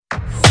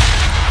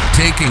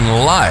taking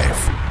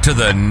life to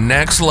the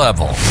next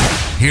level.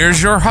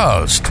 Here's your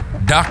host,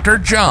 Dr.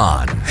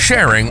 John,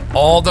 sharing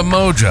all the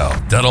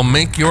mojo that'll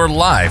make your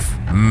life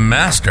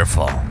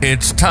masterful.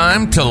 It's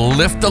time to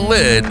lift the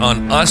lid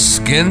on us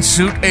skin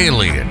suit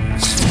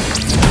aliens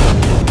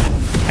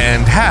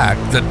and hack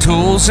the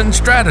tools and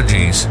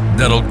strategies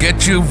that'll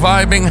get you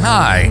vibing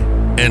high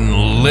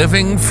and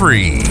living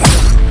free.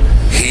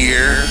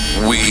 Here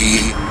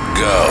we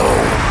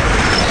go.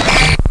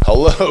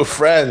 Hello,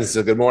 friends.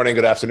 Good morning,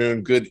 good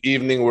afternoon, good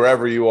evening,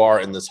 wherever you are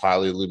in this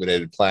highly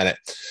illuminated planet.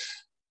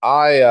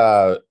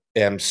 I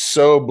am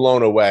so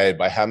blown away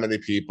by how many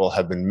people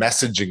have been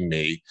messaging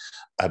me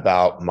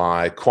about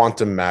my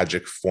quantum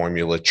magic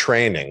formula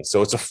training.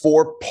 So it's a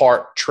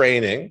 4-part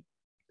training,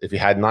 if you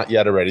had not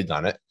yet already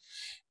done it.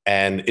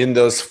 And in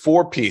those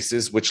 4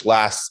 pieces, which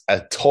lasts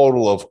a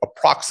total of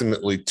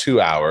approximately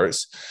 2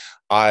 hours,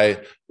 I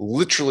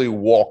literally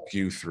walk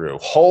you through,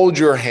 hold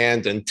your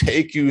hand and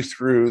take you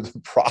through the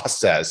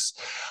process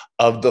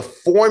of the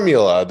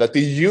formula that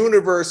the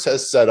universe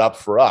has set up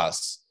for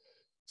us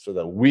so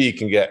that we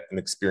can get and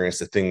experience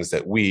the things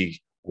that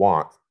we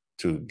want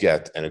to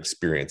get and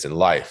experience in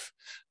life.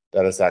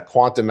 That is that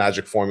quantum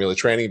magic formula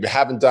training. If you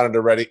haven't done it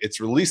already,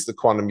 it's released at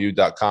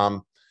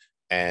quantumu.com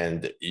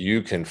and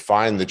you can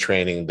find the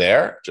training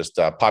there. Just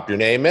pop your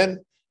name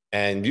in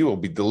and you will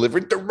be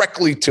delivered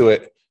directly to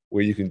it,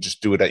 where you can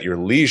just do it at your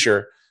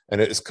leisure, and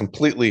it is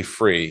completely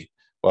free.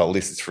 Well, at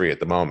least it's free at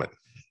the moment.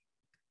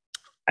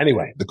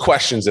 Anyway, the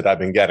questions that I've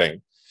been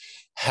getting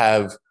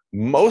have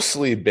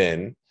mostly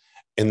been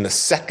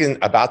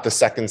about the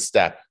second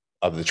step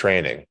of the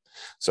training.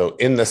 So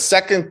in the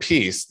second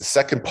piece, the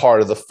second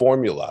part of the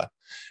formula,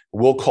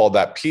 we'll call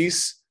that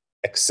piece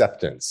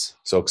acceptance.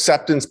 So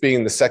acceptance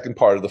being the second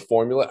part of the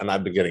formula, and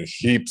I've been getting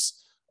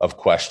heaps of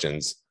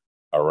questions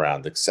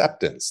around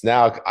acceptance.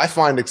 Now, I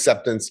find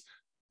acceptance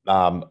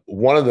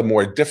one of the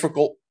more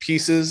difficult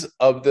pieces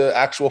of the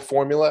actual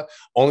formula,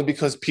 only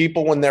because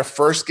people, when they're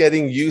first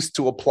getting used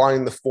to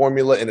applying the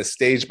formula in a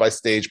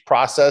stage-by-stage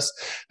process,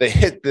 they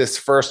hit this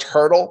first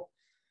hurdle,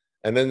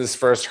 and then this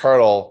first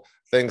hurdle,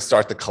 things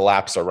start to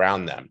collapse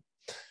around them.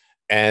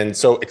 And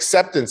so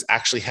acceptance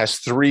actually has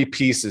 3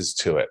 pieces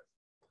to it.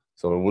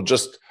 So we'll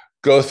just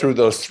go through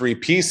those 3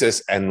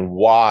 pieces and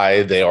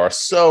why they are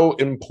so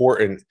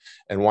important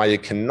and why you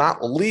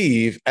cannot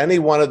leave any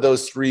one of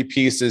those 3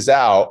 pieces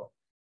out.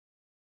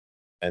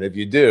 And if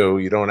you do,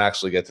 you don't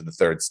actually get to the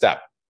 3rd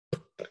step.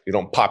 You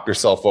don't pop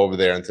yourself over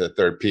there into the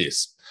 3rd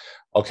piece.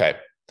 Okay,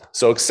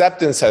 so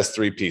acceptance has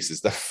 3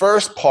 pieces. The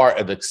first part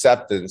of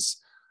acceptance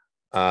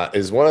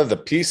is one of the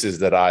pieces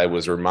that I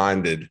was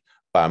reminded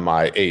by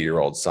my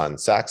 8-year-old son,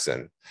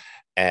 Saxon,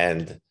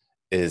 and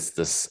is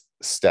this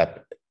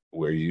step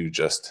where you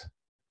just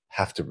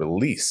have to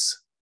release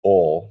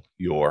all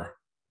your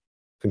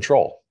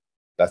control.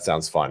 That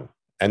sounds fun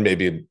and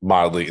maybe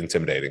mildly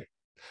intimidating,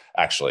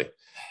 actually.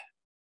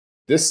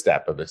 This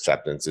step of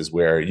acceptance is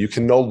where you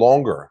can no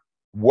longer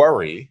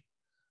worry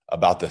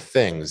about the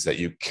things that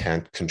you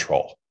can't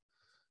control.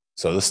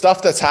 So the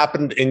stuff that's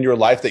happened in your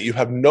life that you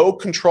have no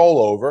control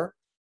over,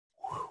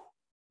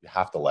 you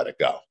have to let it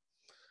go.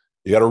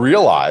 You got to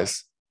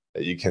realize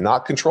that you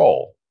cannot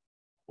control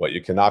what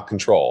you cannot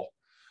control.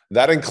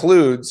 That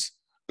includes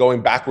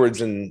going backwards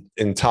in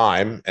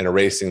time and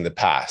erasing the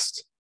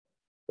past.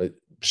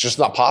 It's just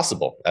not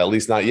possible, at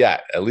least not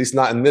yet, at least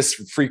not in this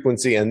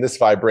frequency and this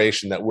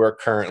vibration that we're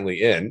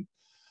currently in.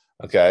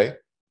 Okay.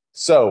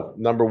 So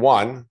number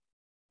 1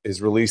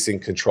 is releasing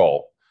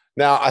control.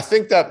 Now, I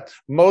think that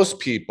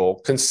most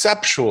people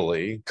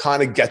conceptually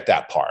kind of get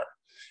that part.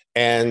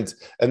 And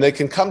they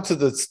can come to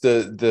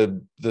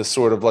the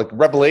sort of like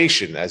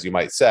revelation, as you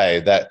might say,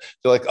 that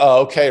they're like,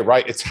 oh, okay,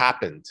 right, it's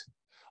happened.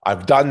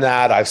 I've done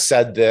that. I've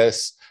said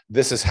this.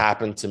 This has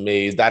happened to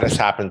me. That has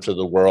happened to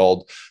the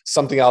world.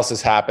 Something else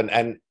has happened.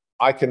 And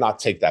I cannot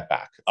take that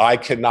back. I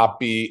cannot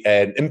be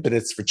an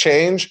impetus for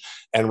change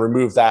and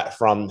remove that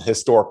from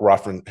historical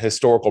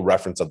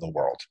reference of the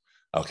world.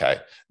 Okay.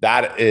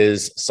 That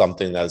is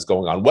something that is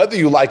going on, whether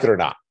you like it or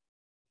not.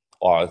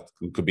 Or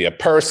it could be a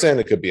person,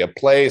 it could be a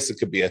place, it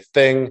could be a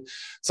thing,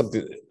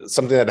 something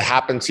that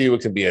happened to you.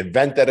 It could be an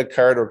event that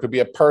occurred, or it could be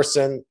a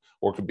person,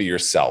 or it could be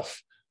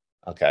yourself.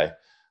 Okay.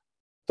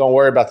 Don't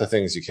worry about the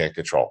things you can't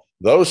control.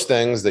 Those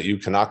things that you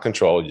cannot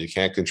control, you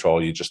can't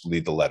control, you just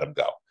need to let them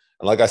go.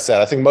 And like I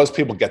said, I think most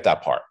people get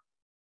that part.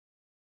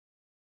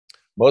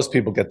 Most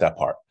people get that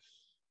part.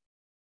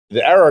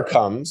 The error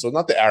comes, so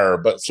not the error,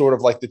 but sort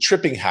of like the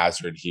tripping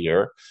hazard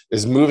here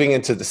is moving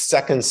into the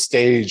second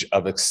stage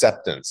of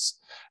acceptance.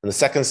 And the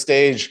second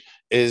stage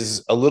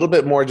is a little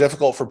bit more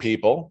difficult for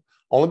people,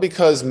 only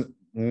because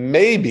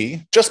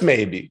maybe, just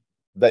maybe,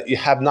 that you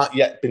have not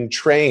yet been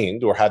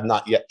trained or have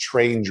not yet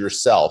trained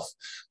yourself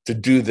to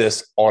do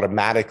this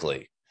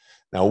automatically.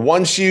 Now,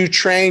 once you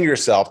train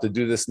yourself to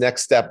do this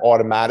next step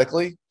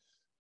automatically,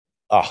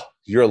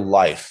 your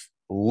life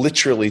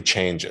literally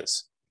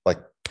changes like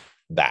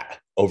that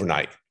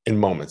overnight, in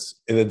moments,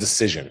 in a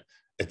decision.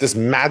 At this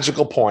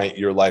magical point,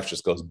 your life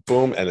just goes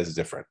boom and it's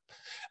different.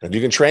 And if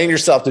you can train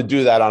yourself to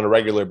do that on a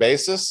regular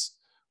basis,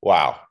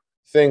 wow,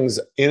 things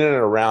in and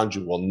around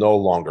you will no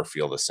longer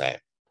feel the same.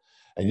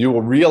 And you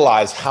will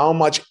realize how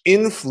much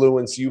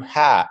influence you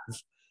have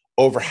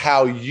over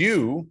how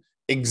you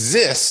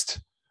exist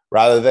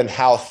rather than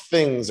how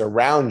things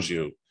around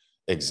you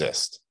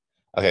exist.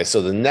 Okay,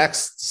 so the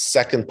next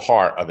second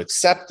part of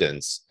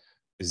acceptance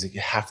is that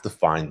you have to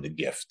find the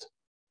gift.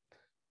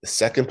 The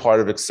second part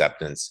of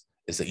acceptance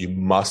is that you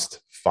must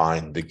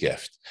find the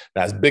gift.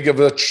 Now, as big of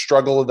a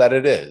struggle that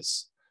it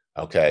is,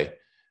 okay,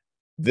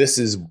 this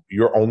is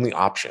your only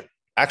option.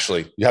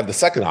 Actually, you have the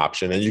second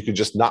option, and you can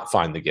just not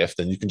find the gift,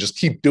 and you can just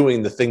keep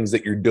doing the things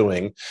that you're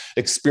doing,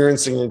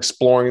 experiencing and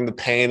exploring the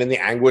pain and the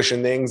anguish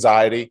and the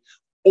anxiety.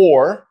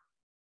 Or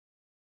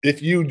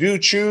if you do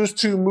choose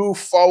to move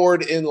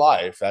forward in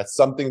life, that's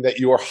something that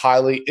you are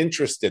highly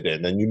interested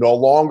in, and you no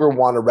longer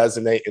want to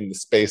resonate in the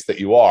space that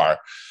you are,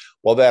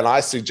 well, then I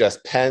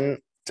suggest pen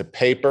to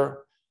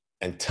paper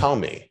and tell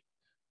me,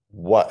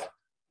 what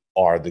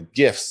are the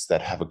gifts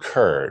that have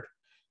occurred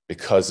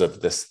because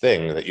of this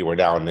thing that you are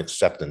now in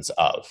acceptance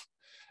of?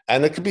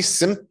 And it could be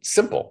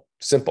simple.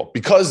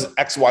 Because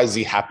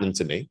XYZ happened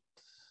to me,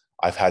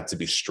 I've had to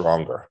be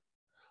stronger.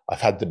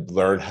 I've had to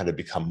learn how to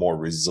become more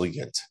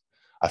resilient.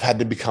 I've had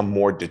to become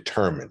more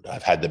determined.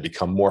 I've had to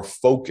become more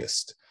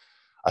focused.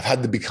 I've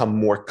had to become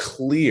more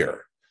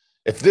clear.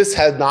 If this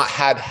had not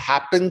had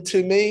happened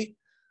to me,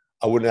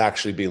 I wouldn't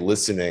actually be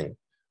listening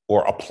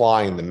or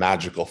applying the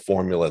magical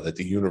formula that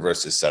the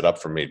universe has set up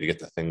for me to get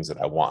the things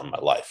that I want in my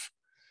life.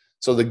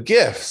 So the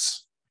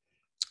gifts,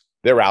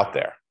 they're out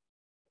there,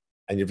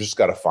 and you've just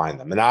got to find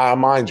them. And I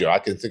mind you, I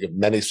can think of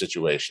many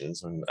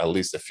situations, and at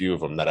least a few of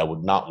them, that I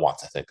would not want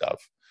to think of,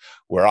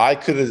 where I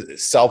could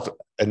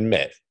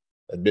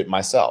admit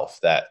myself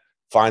that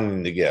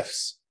finding the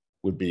gifts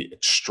would be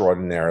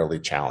extraordinarily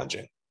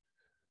challenging,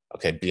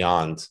 okay,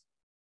 beyond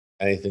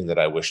anything that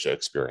I wish to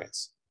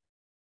experience.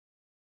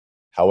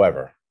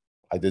 However,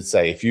 I did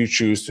say, if you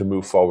choose to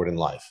move forward in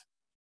life,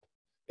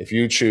 if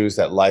you choose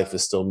that life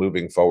is still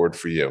moving forward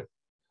for you,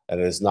 and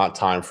it is not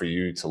time for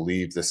you to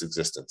leave this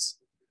existence,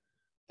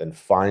 then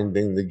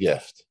finding the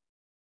gift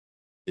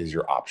is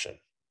your option.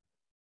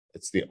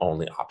 It's the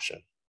only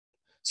option.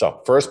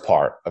 So, first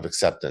part of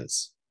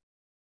acceptance,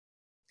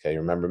 okay,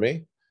 remember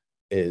me,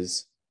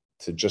 is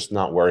to just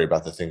not worry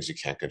about the things you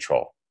can't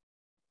control.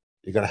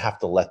 You're going to have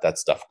to let that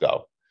stuff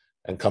go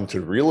and come to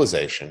the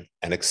realization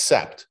and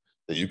accept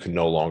that you can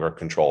no longer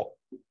control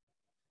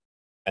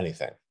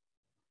anything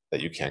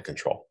that you can't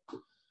control.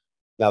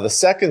 Now, the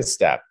second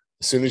step,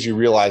 as soon as you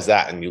realize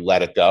that and you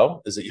let it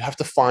go, is that you have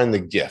to find the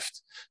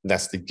gift. And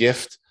that's the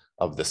gift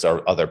of this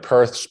other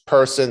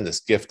person, this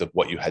gift of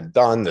what you had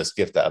done, this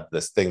gift of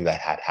this thing that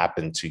had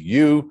happened to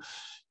you,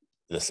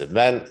 this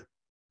event,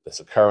 this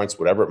occurrence,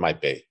 whatever it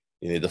might be.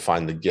 You need to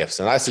find the gifts.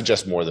 And I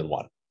suggest more than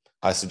one.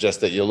 I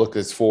suggest that you look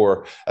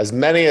for as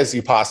many as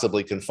you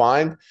possibly can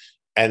find,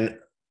 and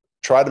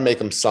try to make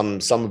them some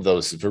of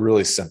those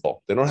really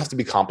simple. They don't have to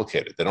be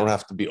complicated. They don't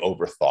have to be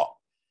overthought.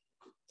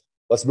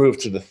 Let's move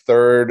to the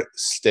third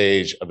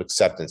stage of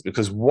acceptance,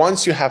 because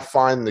once you have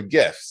found the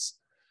gifts,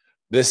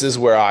 this is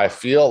where I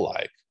feel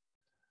like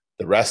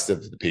the rest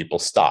of the people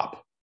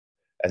stop,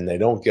 and they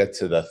don't get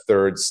to the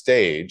third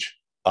stage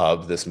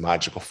of this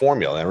magical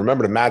formula. And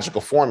remember, the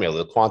magical formula,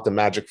 the quantum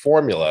magic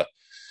formula,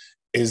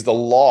 is the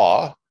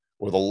law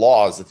or the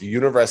laws that the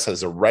universe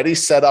has already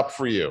set up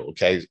for you,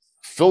 okay?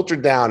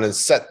 Filtered down and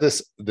set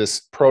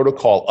this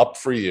protocol up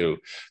for you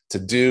to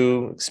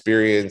do,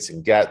 experience,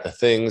 and get the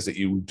things that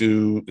you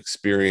do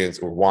experience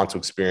or want to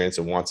experience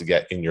and want to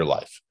get in your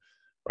life,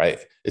 right?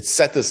 It's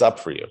set this up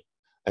for you.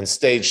 And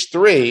stage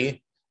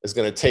 3 is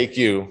going to take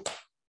you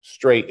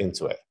straight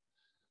into it.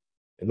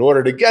 In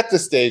order to get to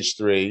stage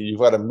 3, you've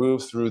got to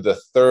move through the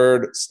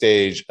third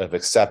stage of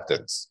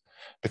acceptance,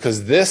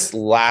 because this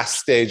last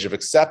stage of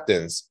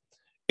acceptance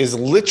is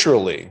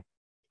literally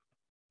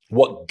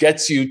what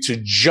gets you to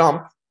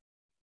jump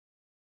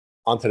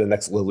onto the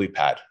next lily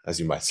pad, as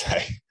you might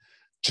say,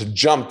 to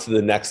jump to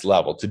the next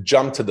level, to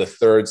jump to the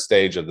third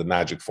stage of the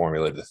magic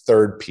formula, the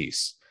third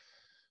piece.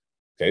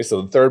 Okay,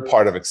 so the third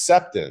part of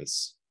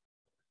acceptance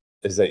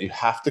is that you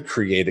have to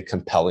create a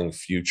compelling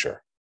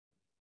future.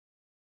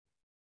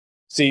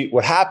 See,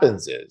 what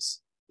happens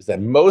is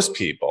that most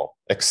people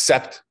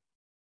accept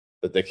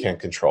that they can't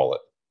control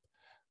it.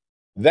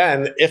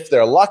 Then, if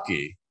they're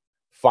lucky,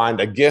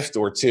 find a gift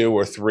or 2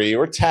 or 3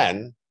 or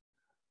 10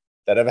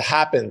 that have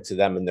happened to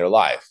them in their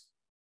life,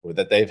 or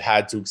that they've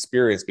had to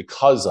experience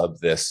because of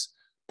this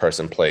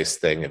person, place,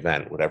 thing,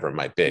 event, whatever it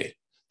might be,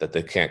 that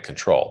they can't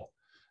control.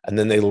 And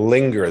then they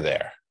linger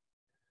there,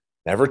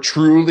 never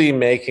truly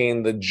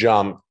making the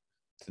jump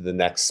to the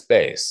next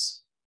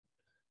space.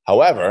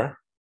 However,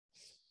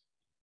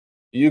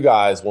 you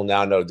guys will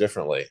now know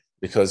differently,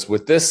 because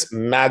with this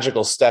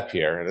magical step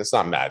here, and it's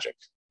not magic,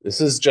 this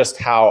is just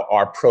how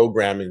our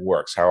programming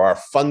works, how our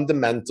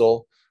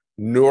fundamental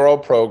neural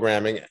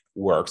programming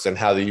works, and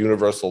how the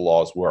universal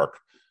laws work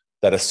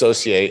that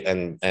associate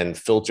and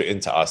filter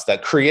into us,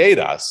 that create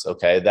us,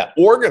 okay, that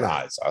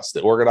organize us,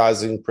 the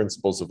organizing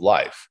principles of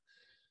life.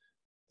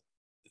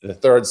 The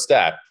third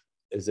step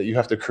is that you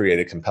have to create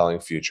a compelling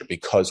future,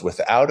 because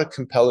without a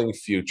compelling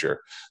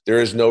future, there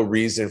is no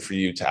reason for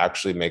you to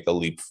actually make a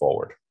leap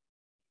forward.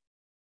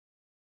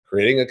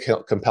 Creating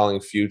a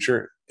compelling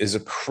future is a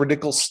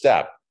critical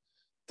step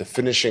to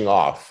finishing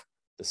off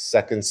the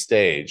second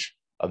stage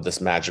of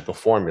this magical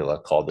formula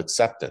called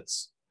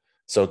acceptance.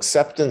 So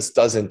acceptance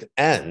doesn't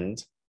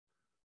end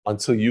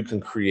until you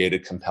can create a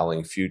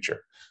compelling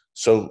future.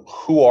 So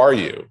who are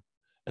you?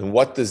 And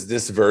what does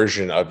this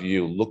version of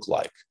you look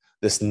like?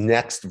 This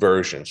next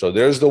version. So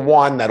there's the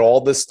one that all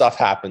this stuff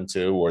happened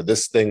to, or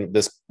this thing,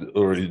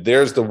 or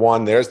there's the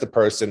one, there's the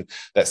person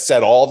that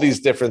said all these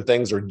different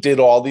things or did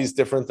all these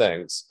different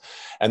things.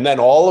 And then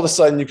all of a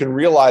sudden you can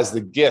realize the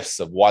gifts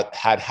of what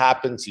had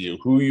happened to you,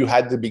 who you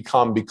had to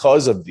become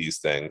because of these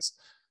things.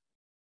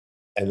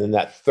 And then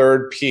that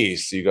third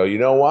piece, you go, you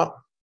know what?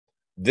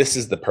 This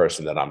is the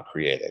person that I'm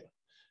creating.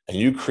 And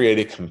you create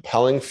a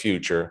compelling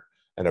future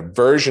and a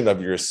version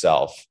of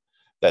yourself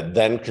that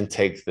then can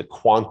take the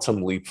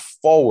quantum leap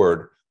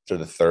forward to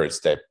the third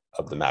step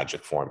of the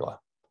magic formula.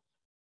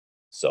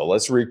 So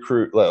let's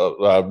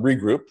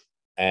regroup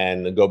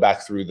and go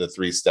back through the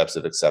 3 steps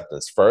of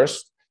acceptance.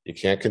 First, you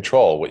can't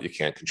control what you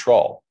can't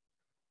control.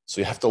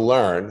 So you have to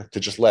learn to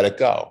just let it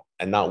go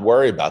and not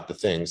worry about the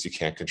things you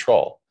can't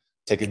control.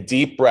 Take a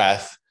deep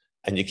breath,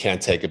 and you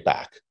can't take it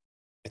back.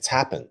 It's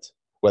happened.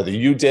 Whether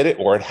you did it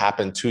or it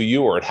happened to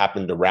you or it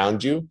happened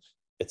around you,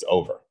 it's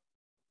over.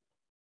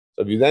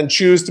 So if you then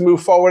choose to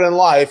move forward in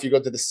life, you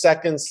go to the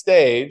second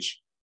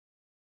stage.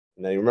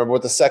 Now you remember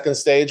what the second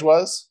stage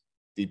was?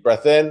 Deep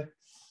breath in.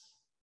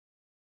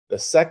 The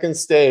second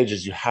stage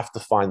is you have to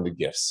find the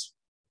gifts.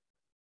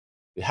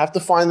 You have to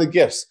find the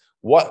gifts.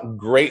 What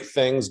great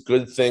things,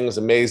 good things,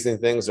 amazing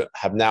things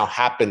have now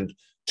happened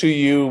to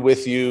you,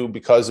 with you,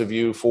 because of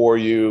you, for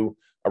you,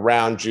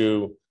 around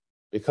you,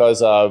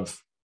 because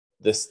of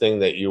this thing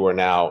that you are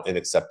now in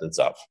acceptance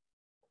of.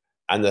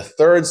 And the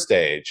third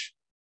stage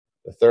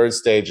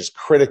is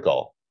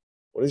critical.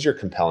 What is your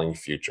compelling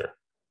future?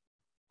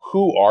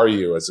 Who are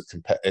you as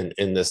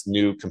in this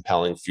new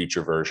compelling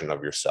future version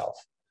of yourself?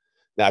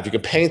 Now, if you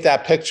can paint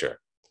that picture,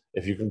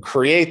 if you can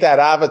create that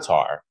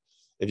avatar,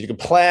 if you can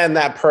plan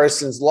that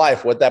person's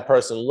life, what that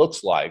person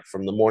looks like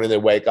from the morning they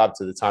wake up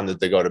to the time that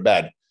they go to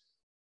bed,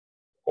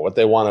 or what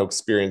they want to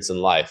experience in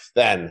life,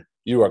 then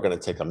you are going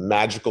to take a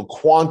magical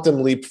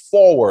quantum leap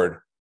forward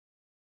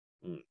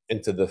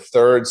into the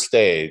third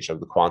stage of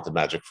the quantum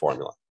magic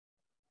formula.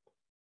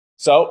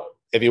 So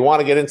if you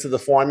want to get into the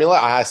formula,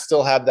 I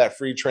still have that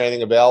free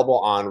training available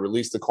on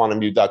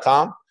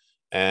releasethequantumyou.com.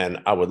 And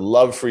I would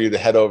love for you to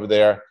head over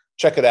there,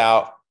 check it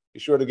out.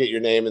 Be sure to get your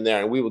name in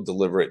there, and we will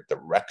deliver it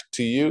direct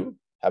to you.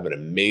 Have an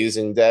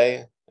amazing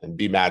day and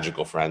be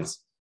magical, friends.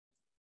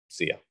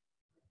 See ya.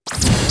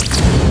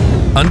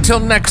 Until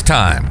next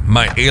time,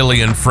 my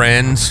alien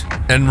friends,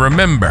 and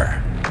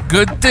remember,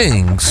 good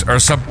things are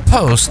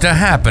supposed to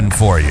happen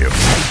for you.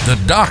 The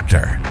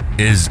doctor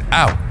is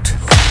out.